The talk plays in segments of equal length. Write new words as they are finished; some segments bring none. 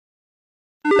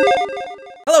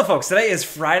Hello folks, today is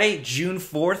Friday, June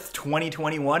 4th,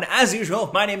 2021. As usual,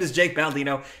 my name is Jake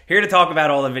Baldino, here to talk about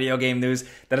all the video game news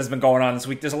that has been going on this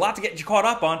week. There's a lot to get you caught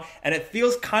up on, and it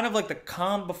feels kind of like the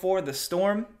calm before the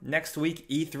storm. Next week,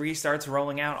 E3 starts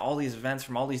rolling out, all these events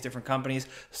from all these different companies,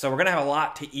 so we're going to have a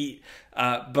lot to eat.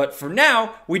 But for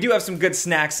now, we do have some good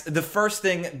snacks. The first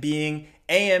thing being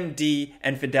AMD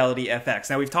and Fidelity FX.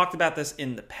 Now, we've talked about this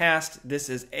in the past. This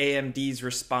is AMD's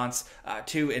response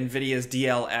to Nvidia's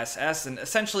DLSS, and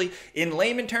essentially, in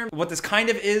layman terms, what this kind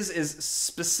of is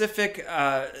specific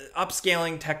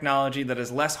upscaling technology that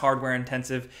is less hardware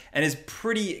intensive and is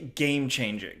pretty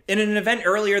game-changing. In an event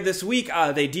earlier this week,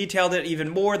 they detailed it even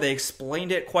more. They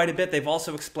explained it quite a bit. They've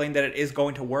also explained that it is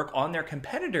going to work on their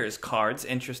competitors' cards,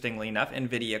 interestingly enough,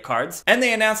 Nvidia cards. And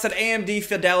they announced that AMD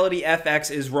Fidelity FX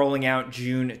is rolling out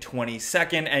June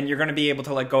 22nd, and you're going to be able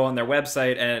to go on their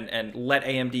website and let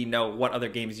AMD know what other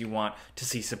games you want to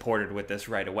see supported with this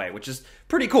right away, which is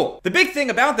pretty cool. The big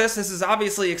thing about this is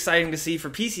obviously exciting to see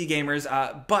for PC gamers,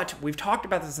 but we've talked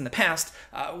about this in the past.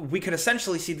 We could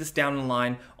essentially see this down the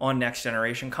line on next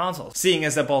generation consoles, seeing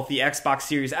as that both the Xbox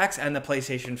Series X and the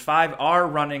PlayStation 5 are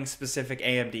running specific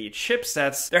AMD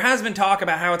chipsets. There has been talk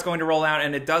about how it's going to roll out,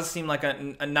 and it does seem like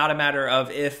not a matter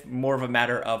of if, more of a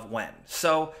matter of when.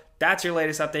 So that's your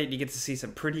latest update. You get to see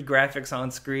some pretty graphics on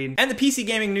screen. And the PC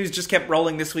gaming news just kept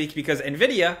rolling this week because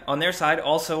Nvidia, on their side,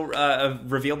 also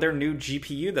revealed their new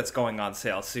GPU that's going on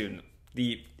sale soon.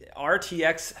 The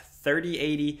RTX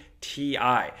 3080 Ti,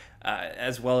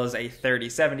 as well as a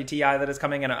 3070 Ti that is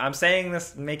coming. And I'm saying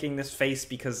this, making this face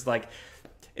because, I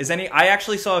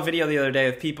actually saw a video the other day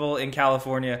of people in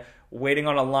California waiting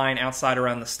on a line outside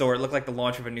around the store. It looked like the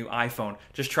launch of a new iPhone,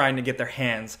 just trying to get their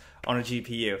hands on a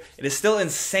GPU. It is still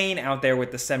insane out there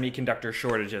with the semiconductor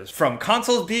shortages. From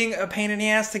consoles being a pain in the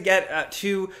ass to get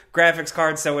to graphics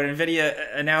cards. So when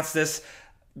Nvidia announced this,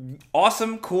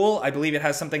 awesome, cool. I believe it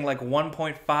has something like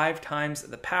 1.5 times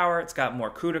the power. It's got more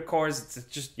CUDA cores. It's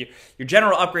just your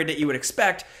general upgrade that you would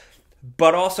expect.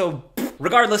 But also,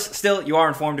 regardless, still, you are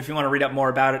informed if you want to read up more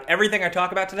about it. Everything I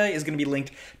talk about today is going to be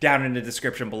linked down in the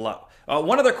description below.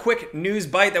 One other quick news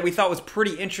bite that we thought was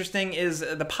pretty interesting is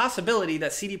the possibility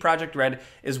that Cdprojekt Red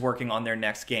is working on their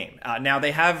next game. Now,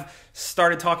 they have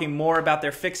started talking more about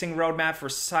their fixing roadmap for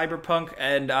Cyberpunk,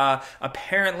 and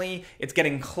apparently it's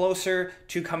getting closer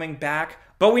to coming back.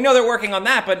 But we know they're working on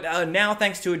that, but now,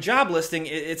 thanks to a job listing,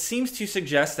 it seems to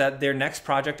suggest that their next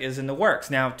project is in the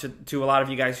works. Now, to a lot of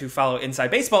you guys who follow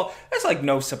Inside Baseball, that's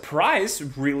no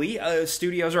surprise, really.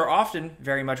 Studios are often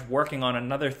very much working on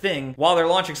another thing while they're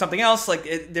launching something else.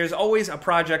 There's always a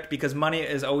project because money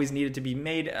is always needed to be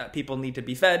made. People need to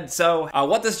be fed. So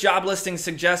what this job listing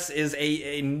suggests is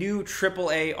a new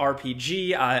AAA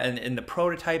RPG in the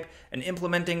prototype and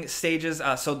implementing stages.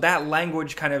 So that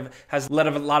language kind of has led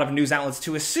a lot of news outlets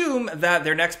to assume that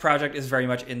their next project is very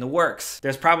much in the works.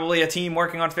 There's probably a team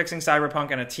working on fixing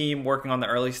Cyberpunk and a team working on the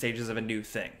early stages of a new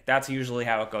thing. That's usually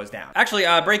how it goes down. Actually,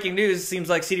 breaking news, seems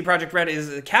like Cdprojekt Red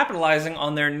is capitalizing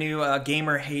on their new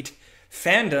gamer hate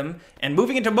fandom and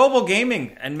moving into mobile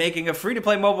gaming and making a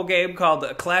free-to-play mobile game called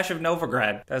Clash of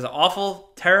Novigrad. That is an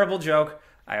awful, terrible joke.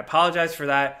 I apologize for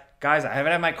that. Guys, I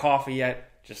haven't had my coffee yet.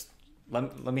 Just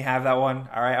let me have that one.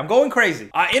 All right, I'm going crazy.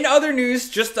 In other news,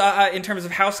 just in terms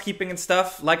of housekeeping and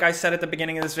stuff, like I said at the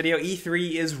beginning of this video,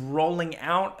 E3 is rolling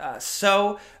out.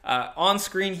 On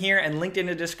screen here and linked in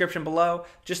the description below,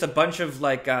 just a bunch of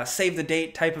save the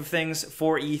date type of things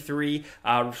for E3,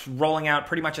 rolling out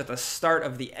pretty much at the start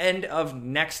of the end of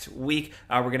next week.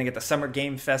 We're going to get the Summer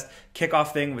Game Fest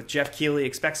kickoff thing with Jeff Keighley.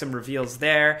 Expect some reveals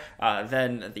there.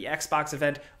 Then the Xbox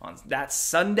event on that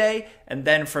Sunday. And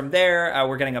then from there,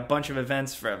 we're getting a bunch of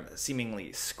events from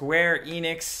seemingly Square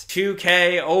Enix,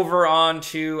 2K, over on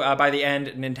to, by the end,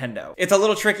 Nintendo. It's a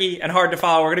little tricky and hard to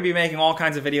follow. We're going to be making all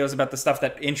kinds of videos about the stuff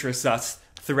that interests us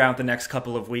throughout the next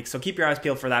couple of weeks, so keep your eyes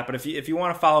peeled for that. But if you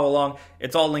want to follow along,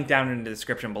 it's all linked down in the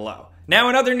description below. Now,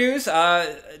 in other news,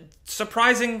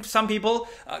 surprising some people,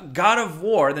 God of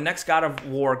War, the next God of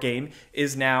War game,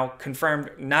 is now confirmed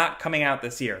not coming out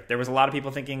this year. There was a lot of people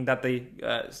thinking that the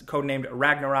codenamed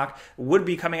Ragnarok would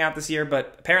be coming out this year,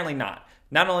 but apparently not.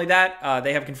 Not only that,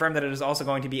 they have confirmed that it is also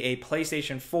going to be a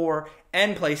PlayStation 4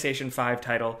 and PlayStation 5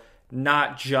 title,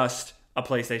 not just a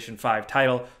PlayStation 5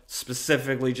 title,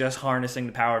 specifically just harnessing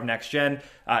the power of next gen.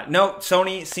 No,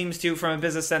 Sony seems to, from a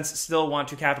business sense, still want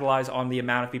to capitalize on the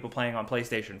amount of people playing on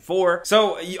PlayStation 4.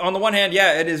 So, on the one hand,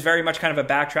 yeah, it is very much kind of a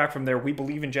backtrack from their "we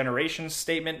believe in generations"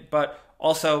 statement, but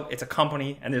also, it's a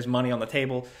company and there's money on the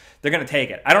table. They're going to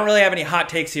take it. I don't really have any hot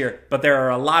takes here, but there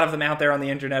are a lot of them out there on the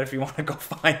internet if you want to go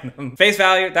find them. Face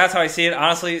value, that's how I see it.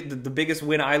 Honestly, the biggest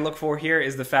win I look for here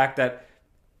is the fact that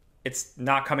It's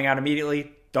not coming out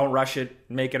immediately. Don't rush it.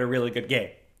 Make it a really good game.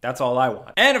 That's all I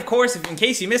want. And of course, in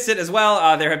case you missed it as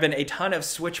well, there have been a ton of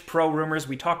Switch Pro rumors.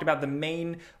 We talked about the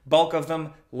main bulk of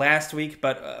them last week,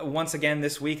 but once again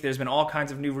this week, there's been all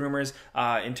kinds of new rumors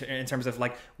in terms of,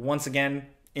 like, once again,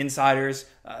 insiders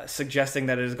suggesting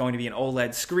that it is going to be an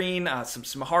OLED screen,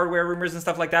 some hardware rumors and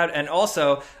stuff like that. And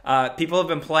also, people have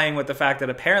been playing with the fact that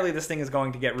apparently this thing is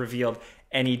going to get revealed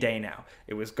any day now.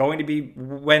 It was going to be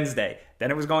Wednesday, then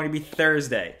it was going to be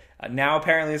Thursday. Now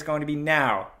apparently it's going to be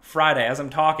now, Friday, as I'm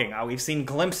talking. We've seen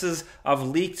glimpses of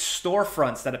leaked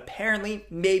storefronts that apparently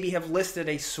maybe have listed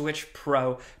a Switch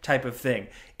Pro type of thing.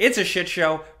 It's a shit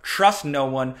show. Trust no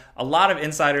one. A lot of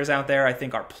insiders out there, I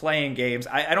think, are playing games.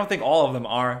 I don't think all of them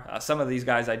are. Some of these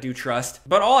guys I do trust.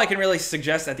 But all I can really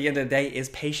suggest at the end of the day is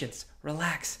patience.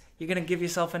 Relax. You're going to give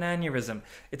yourself an aneurysm.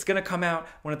 It's going to come out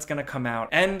when it's going to come out.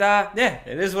 And yeah,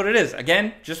 it is what it is.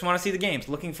 Again, just want to see the games.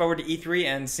 Looking forward to E3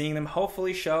 and seeing them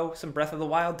hopefully show some Breath of the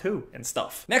Wild 2 and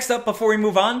stuff. Next up, before we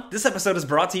move on, this episode is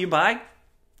brought to you by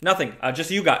nothing. Just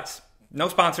you guys. No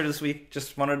sponsor this week.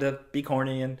 Just wanted to be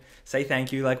corny and say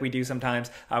thank you like we do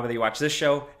sometimes. Whether you watch this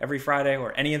show every Friday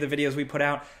or any of the videos we put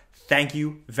out, thank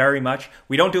you very much.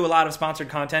 We don't do a lot of sponsored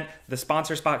content. The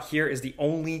sponsor spot here is the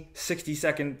only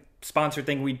 60-second sponsored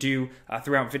thing we do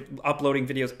throughout uploading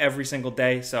videos every single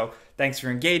day. So thanks for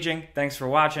engaging. Thanks for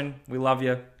watching. We love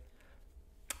you.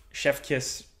 Chef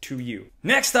kiss to you.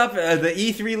 Next up, the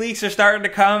E3 leaks are starting to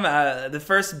come. The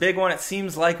first big one it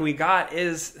seems like we got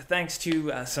is thanks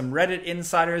to some Reddit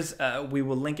insiders. We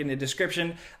will link in the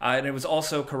description. And it was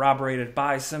also corroborated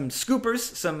by some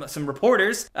scoopers, some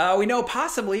reporters. We know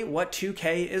possibly what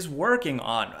 2K is working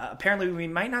on. Apparently we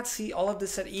might not see all of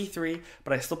this at E3,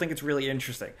 but I still think it's really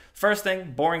interesting. First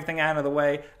thing, boring thing out of the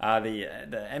way, the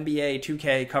NBA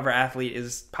 2K cover athlete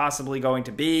is possibly going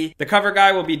to be. The cover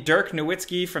guy will be Dirk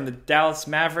Nowitzki from the Dallas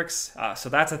Mavericks. So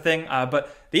that's a thing.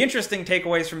 But the interesting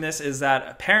takeaways from this is that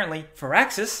apparently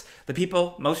Firaxis, the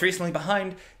people most recently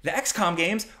behind the XCOM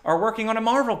games, are working on a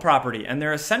Marvel property. And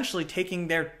they're essentially taking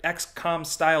their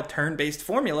XCOM-style turn-based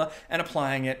formula and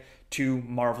applying it to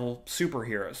Marvel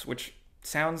superheroes, which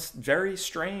sounds very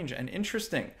strange and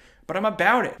interesting. But I'm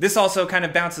about it. This also kind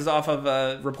of bounces off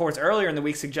of reports earlier in the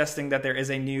week suggesting that there is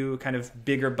a new kind of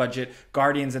bigger budget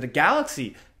Guardians of the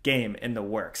Galaxy game in the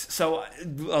works. So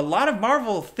a lot of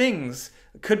Marvel things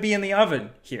could be in the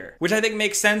oven here, which I think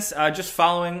makes sense. Just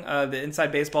following the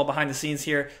inside baseball behind the scenes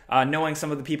here, knowing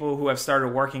some of the people who have started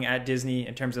working at Disney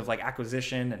in terms of like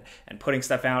acquisition and putting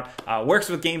stuff out, works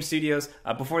with game studios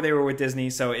before they were with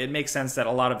Disney. So it makes sense that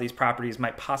a lot of these properties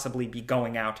might possibly be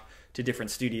going out to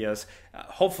different studios.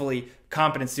 Hopefully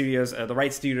competent studios, the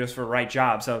right studios for the right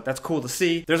job. So that's cool to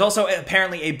see. There's also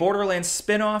apparently a Borderlands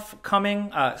spin-off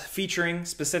coming, featuring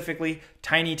specifically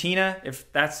Tiny Tina,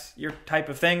 if that's your type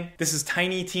of thing. This is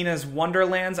Tiny Tina's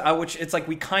Wonderlands, which it's like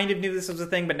we kind of knew this was a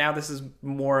thing, but now this is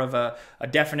more of a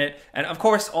definite. And of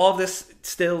course, all of this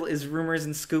still is rumors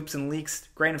and scoops and leaks,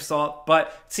 grain of salt, but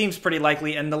it seems pretty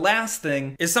likely. And the last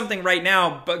thing is something right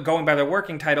now, but going by their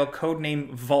working title,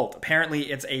 codename Vault.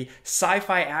 Apparently, it's a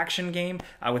sci-fi action game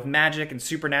with magic and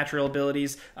supernatural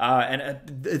abilities, and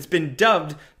it's been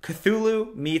dubbed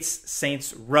Cthulhu meets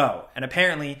Saints Row. And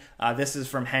apparently, this is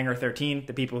from Hangar 13,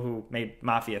 the people who made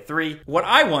Mafia 3. What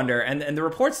I wonder, and the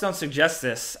reports don't suggest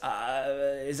this,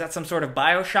 is that some sort of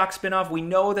Bioshock spinoff? We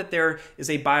know that there is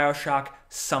a Bioshock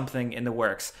something in the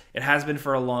works. It has been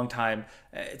for a long time.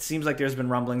 It seems like there's been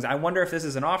rumblings. I wonder if this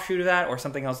is an offshoot of that or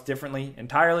something else differently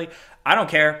entirely. I don't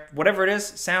care. Whatever it is,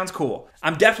 sounds cool.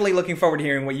 I'm definitely looking forward to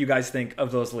hearing what you guys think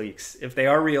of those leaks. If they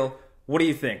are real, what do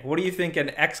you think? What do you think an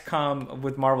XCOM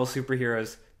with Marvel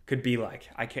superheroes could be like?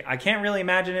 I can't really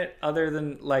imagine it other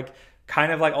than like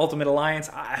kind of like Ultimate Alliance.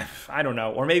 I don't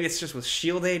know. Or maybe it's just with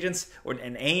SHIELD agents or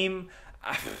an AIM.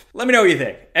 Let me know what you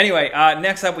think. Anyway,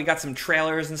 next up we got some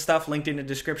trailers and stuff linked in the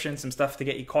description, some stuff to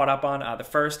get you caught up on. The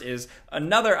first is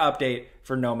another update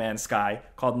for No Man's Sky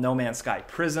called No Man's Sky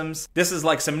Prisms. This is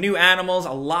like some new animals,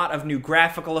 a lot of new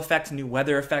graphical effects, new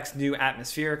weather effects, new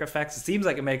atmospheric effects. It seems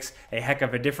like it makes a heck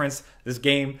of a difference. This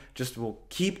game just will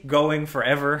keep going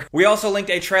forever. We also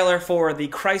linked a trailer for the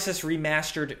Crysis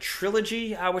Remastered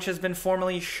trilogy, which has been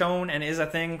formally shown and is a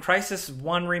thing. Crysis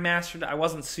 1 Remastered I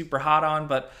wasn't super hot on,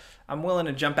 but I'm willing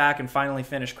to jump back and finally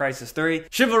finish Crysis 3.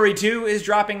 Chivalry 2 is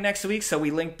dropping next week, so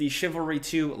we linked the Chivalry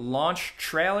 2 launch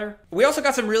trailer. We also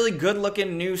got some really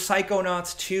good-looking new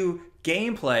Psychonauts 2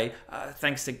 gameplay,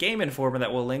 thanks to Game Informer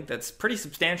that we'll link, that's pretty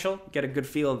substantial. Get a good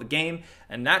feel of the game,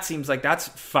 and that seems like that's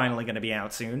finally going to be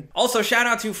out soon. Also, shout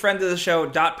out to friend of the show,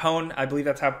 Pone, I believe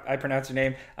that's how I pronounce your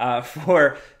name,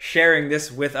 for sharing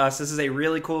this with us. This is a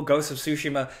really cool Ghost of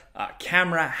Tsushima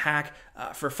camera hack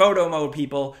for photo mode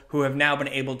people who have now been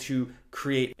able to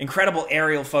create incredible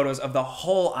aerial photos of the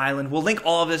whole island. We'll link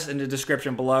all of this in the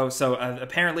description below. So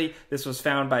apparently this was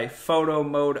found by Photo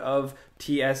Mode of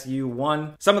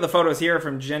TSU1. Some of the photos here are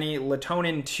from Jenny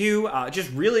Latonin 2. Just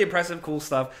really impressive, cool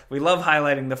stuff. We love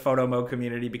highlighting the photo mode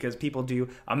community because people do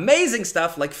amazing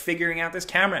stuff like figuring out this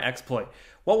camera exploit.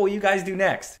 What will you guys do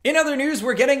next? In other news,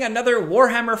 we're getting another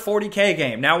Warhammer 40k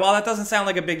game. Now, while that doesn't sound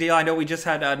like a big deal, I know we just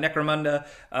had Necromunda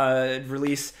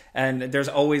release, and there's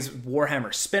always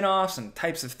Warhammer spin-offs and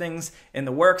types of things in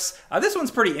the works. This one's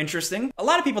pretty interesting. A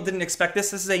lot of people didn't expect this.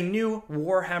 This is a new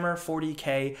Warhammer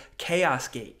 40k Chaos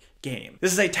Gate game.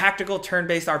 This is a tactical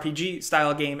turn-based RPG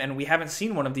style game, and we haven't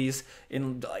seen one of these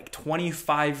in like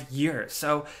 25 years.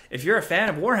 So if you're a fan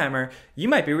of Warhammer, you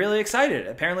might be really excited.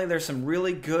 Apparently there's some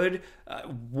really good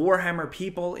Warhammer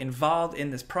people involved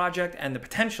in this project, and the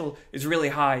potential is really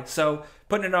high. So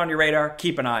putting it on your radar,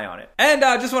 keep an eye on it. And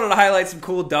just wanted to highlight some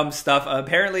cool dumb stuff.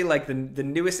 Apparently, like the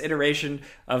newest iteration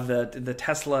of the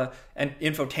Tesla and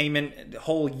infotainment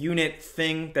whole unit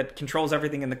thing that controls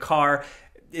everything in the car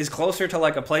is closer to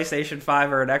like a PlayStation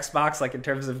 5 or an Xbox, like in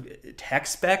terms of tech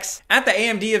specs. At the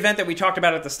AMD event that we talked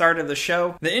about at the start of the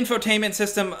show, the infotainment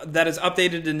system that is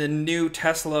updated in the new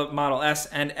Tesla Model S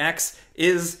and X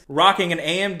is rocking an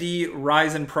AMD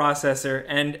Ryzen processor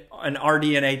and an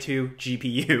RDNA 2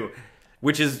 GPU,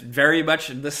 which is very much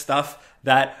the stuff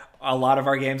that a lot of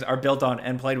our games are built on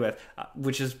and played with,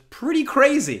 which is pretty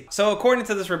crazy. So according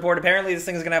to this report, apparently this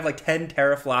thing is gonna have like 10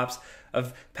 teraflops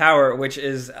of power, which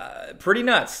is pretty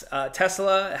nuts.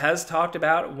 Tesla has talked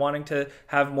about wanting to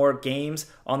have more games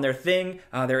on their thing.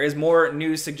 There is more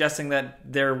news suggesting that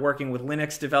they're working with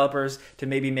Linux developers to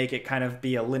maybe make it kind of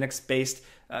be a Linux-based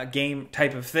game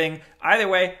type of thing. Either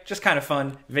way, just kind of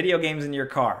fun. Video games in your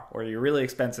car, or your really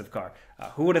expensive car.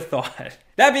 Who would have thought?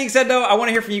 That being said, though, I want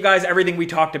to hear from you guys everything we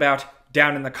talked about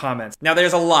down in the comments. Now,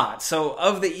 there's a lot. So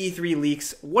of the E3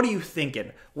 leaks, what are you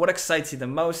thinking? What excites you the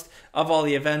most? Of all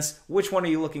the events, which one are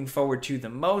you looking forward to the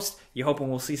most? You hoping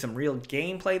we'll see some real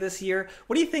gameplay this year?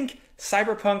 What do you think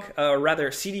Cyberpunk, or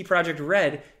rather Cdprojekt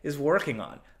Red, is working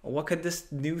on? What could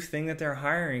this new thing that they're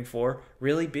hiring for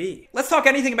really be? Let's talk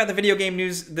anything about the video game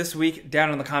news this week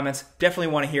down in the comments.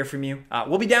 Definitely want to hear from you.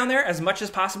 We'll be down there as much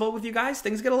as possible with you guys.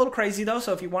 Things get a little crazy though,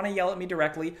 so if you want to yell at me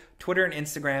directly, Twitter and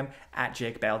Instagram at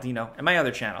Jake Baldino and my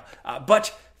other channel.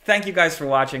 But thank you guys for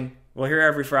watching. We're here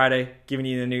every Friday, giving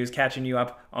you the news, catching you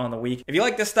up on the week. If you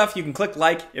like this stuff, you can click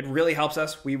like. It really helps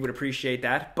us. We would appreciate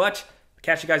that. But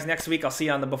catch you guys next week. I'll see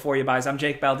you on the Before You Buys. I'm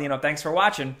Jake Baldino. Thanks for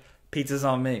watching. Pizza's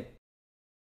on me.